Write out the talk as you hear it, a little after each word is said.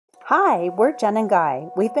Hi, we're Jen and Guy.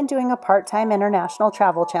 We've been doing a part-time international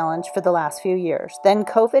travel challenge for the last few years. Then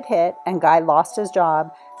COVID hit and Guy lost his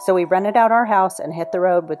job, so we rented out our house and hit the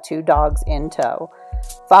road with 2 dogs in tow.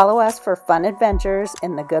 Follow us for fun adventures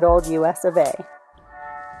in the good old US of A.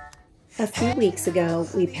 A few weeks ago,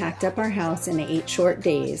 we packed up our house in 8 short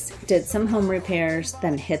days, did some home repairs,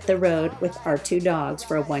 then hit the road with our 2 dogs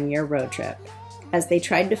for a 1-year road trip. As they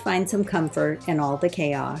tried to find some comfort in all the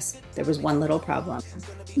chaos, there was one little problem.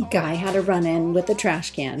 Guy had a run-in with a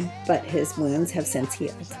trash can, but his wounds have since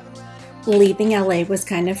healed. Leaving LA was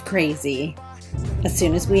kind of crazy. As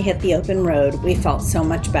soon as we hit the open road, we felt so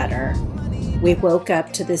much better. We woke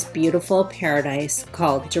up to this beautiful paradise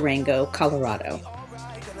called Durango, Colorado.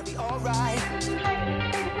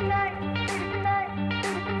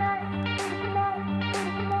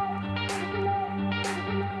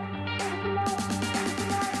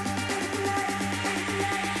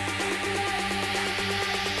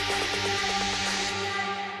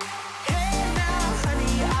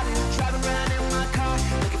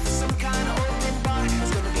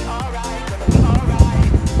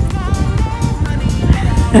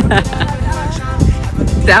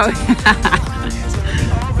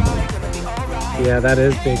 Yeah, that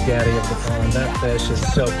is Big Daddy of the pond. That fish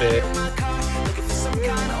is so big.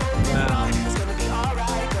 Wow.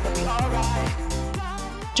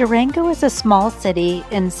 Durango is a small city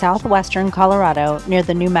in southwestern Colorado near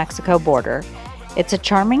the New Mexico border. It's a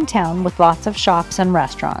charming town with lots of shops and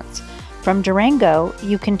restaurants. From Durango,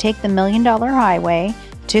 you can take the $1 Million Highway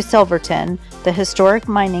to Silverton, the historic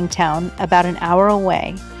mining town about an hour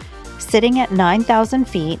away. Sitting at 9,000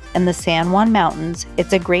 feet in the San Juan Mountains,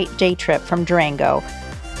 it's a great day trip from Durango.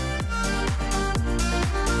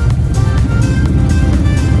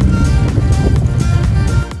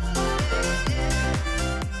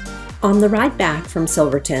 On the ride back from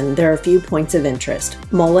Silverton, there are a few points of interest.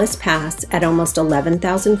 Molas Pass at almost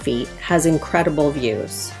 11,000 feet has incredible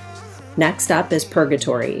views. Next up is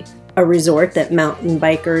Purgatory, a resort that mountain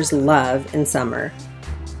bikers love in summer.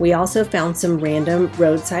 We also found some random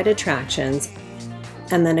roadside attractions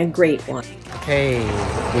and then a great one. Okay,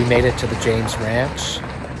 we made it to the James Ranch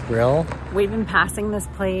Grill. We've been passing this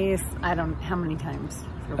place, I don't know how many times.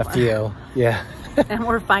 A few, yeah. And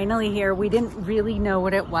we're finally here. We didn't really know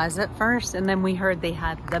what it was at first, and then we heard they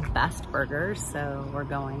had the best burgers, so we're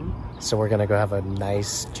going. So we're gonna go have a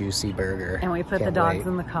nice juicy burger. And we put the dogs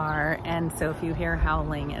in the car, and so if you hear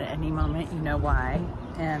howling at any moment, you know why.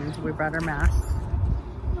 And we brought our masks.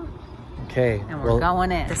 Okay. And we're going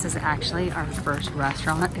in. This is actually our first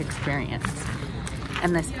restaurant experience.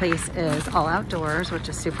 And this place is all outdoors, which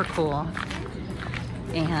is super cool.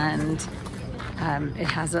 And it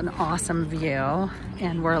has an awesome view,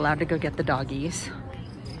 and we're allowed to go get the doggies.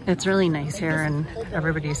 It's really nice here, and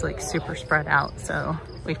everybody's like super spread out, so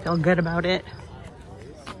we feel good about it.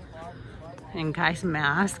 And Guy's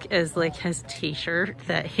mask is like his t-shirt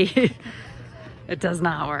that it does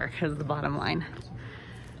not work, is the bottom line.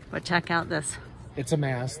 But check out this. It's a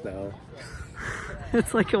mask though.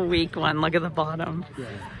 It's like a weak one. Look at the bottom. Yeah.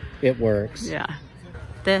 It works. Yeah.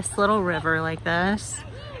 This little river like this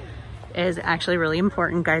is actually really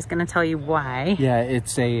important. Guy's gonna tell you why. Yeah,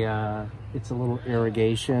 it's a little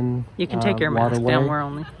irrigation. You can take your mask down. We're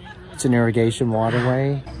only. It's an irrigation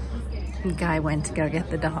waterway. Guy went to go get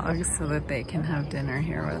the dogs so that they can have dinner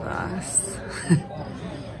here with us.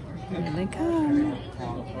 Here they come.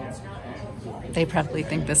 They probably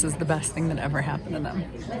think this is the best thing that ever happened to them.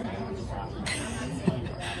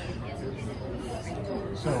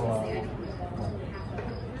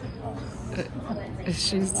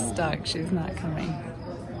 She's stuck. She's not coming.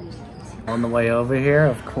 On the way over here,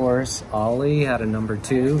 of course, Ollie had a number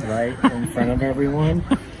 2 right in front of everyone.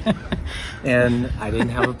 And I didn't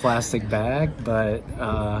have a plastic bag, but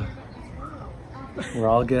we're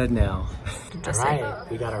all good now. All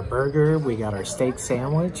right, we got our burger, we got our steak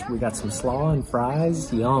sandwich, we got some slaw and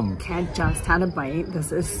fries. Yum. I just had a bite.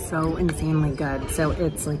 This is so insanely good. So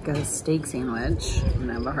it's like a steak sandwich,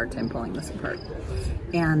 and I have a hard time pulling this apart.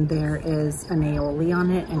 And there is an aioli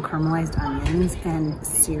on it and caramelized onions, and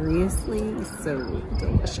seriously, so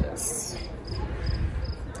delicious.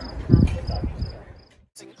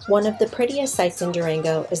 One of the prettiest sights in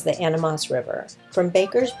Durango is the Animas River. From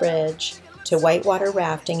Baker's Bridge to whitewater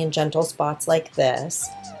rafting in gentle spots like this,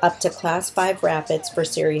 up to Class 5 rapids for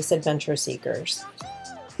serious adventure seekers.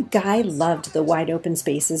 Guy loved the wide open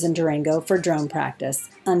spaces in Durango for drone practice,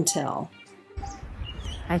 until...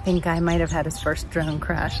 I think Guy might have had his first drone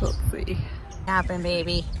crash. Let's see. What happened,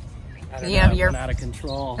 baby? You have your... out of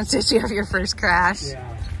control. Did you have your first crash?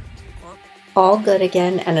 Yeah. All good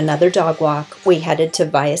again and another dog walk, we headed to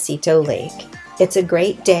Vallecito Lake. It's a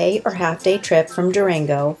great day or half-day trip from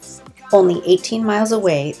Durango. Only 18 miles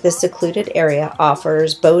away, this secluded area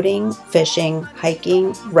offers boating, fishing,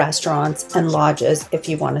 hiking, restaurants, and lodges if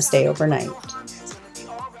you want to stay overnight.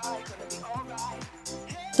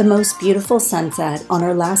 The most beautiful sunset on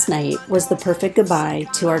our last night was the perfect goodbye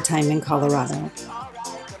to our time in Colorado.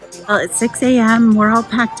 Well, it's 6 a.m. We're all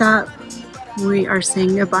packed up. We are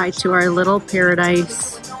saying goodbye to our little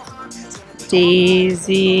paradise.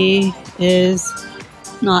 Daisy is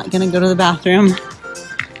not going to go to the bathroom.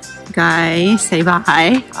 Guy, say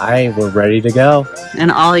bye. Hi, we're ready to go.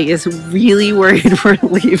 And Ollie is really worried we're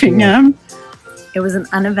leaving him. It was an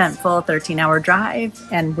uneventful 13-hour drive,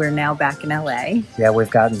 and we're now back in LA. Yeah, we've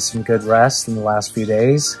gotten some good rest in the last few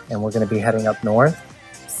days, and we're going to be heading up north.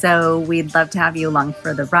 So we'd love to have you along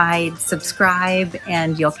for the ride. Subscribe,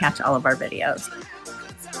 and you'll catch all of our videos.